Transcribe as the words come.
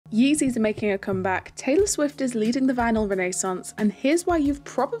Yeezys are making a comeback, Taylor Swift is leading the vinyl renaissance, and here's why you've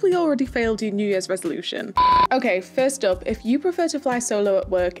probably already failed your New Year's resolution. Okay, first up, if you prefer to fly solo at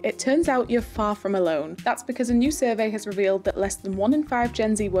work, it turns out you're far from alone. That's because a new survey has revealed that less than 1 in 5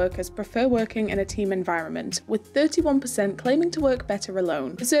 Gen Z workers prefer working in a team environment, with 31% claiming to work better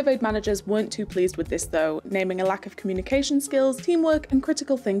alone. The surveyed managers weren't too pleased with this though, naming a lack of communication skills, teamwork, and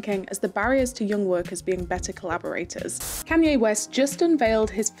critical thinking as the barriers to young workers being better collaborators. Kanye West just unveiled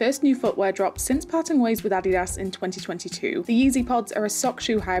his first new footwear drop since parting ways with Adidas in 2022. The Yeezy pods are a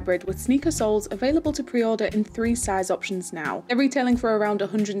sock-shoe hybrid with sneaker soles available to pre-order in 3 size options now. They're retailing for around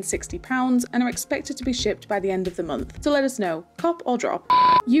 £160 and are expected to be shipped by the end of the month. So let us know, cop or drop.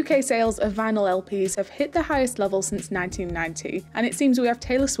 UK sales of vinyl LPs have hit their highest level since 1990, and it seems we have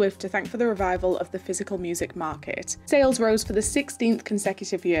Taylor Swift to thank for the revival of the physical music market. Sales rose for the 16th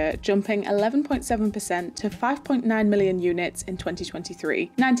consecutive year, jumping 11.7% to 5.9 million units in 2023.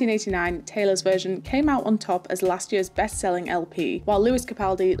 1989, Taylor's version came out on top as last year's best-selling LP, while Lewis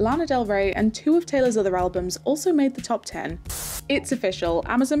Capaldi, Lana Del Rey, and 2 of Taylor's other albums also made the top 10. It's official,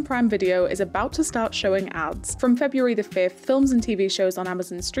 Amazon Prime Video is about to start showing ads. From February the 5th, films and TV shows on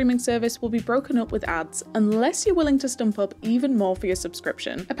Amazon's streaming service will be broken up with ads, unless you're willing to stump up even more for your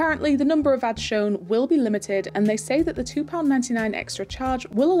subscription. Apparently, the number of ads shown will be limited, and they say that the £2.99 extra charge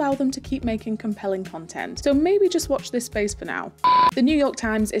will allow them to keep making compelling content. So maybe just watch this space for now. The New York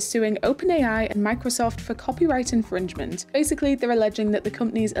Times is suing OpenAI and Microsoft for copyright infringement. Basically, they're alleging that the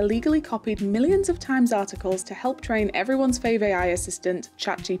companies illegally copied millions of Times articles to help train everyone's fave AI assistant,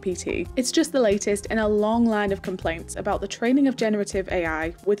 ChatGPT. It's just the latest in a long line of complaints about the training of generative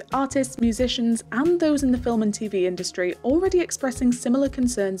AI, with artists, musicians, and those in the film and TV industry already expressing similar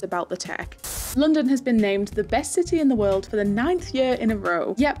concerns about the tech. London has been named the best city in the world for the 9th year in a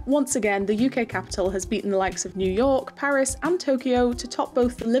row. Yep, once again, the UK capital has beaten the likes of New York, Paris, and Tokyo to top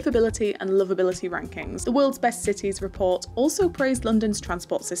both the livability and lovability rankings. The World's Best Cities report also praised London's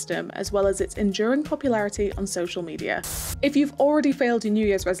transport system, as well as its enduring popularity on social media. If you've already failed your New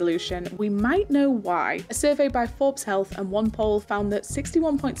Year's resolution, we might know why. A survey by Forbes Health and one poll found that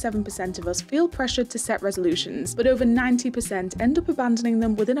 61.7% of us feel pressured to set resolutions, but over 90% end up abandoning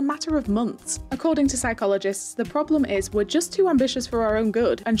them within a matter of months. According to psychologists, the problem is we're just too ambitious for our own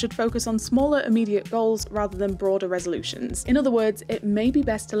good and should focus on smaller immediate goals rather than broader resolutions. In other words, it may be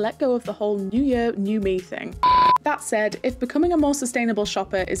best to let go of the whole new year, new me thing. That said, if becoming a more sustainable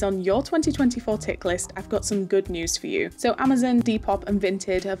shopper is on your 2024 tick list, I've got some good news for you. So Amazon, Depop, and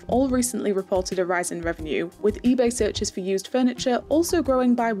Vinted have all recently reported a rise in revenue, with eBay searches for used furniture also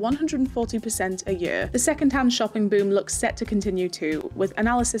growing by 140% a year. The second-hand shopping boom looks set to continue too, with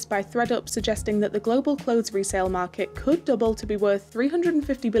analysis by ThreadUp suggesting that the global clothes resale market could double to be worth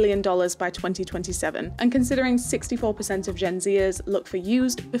 $350 billion by 2027. And considering 64% of Gen Zers look for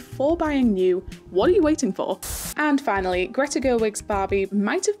used before buying new, what are you waiting for? And finally, Greta Gerwig's Barbie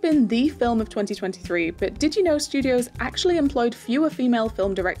might have been the film of 2023, but did you know studios actually employed fewer female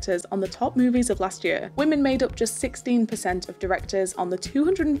film directors on the top movies of last year? Women made up just 16% of directors on the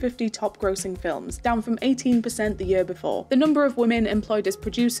 250 top grossing films, down from 18% the year before. The number of women employed as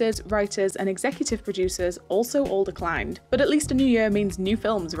producers, writers, and executive producers also all declined. But at least a new year means new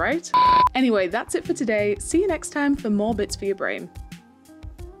films, right? Anyway, that's it for today. See you next time for more bits for your brain.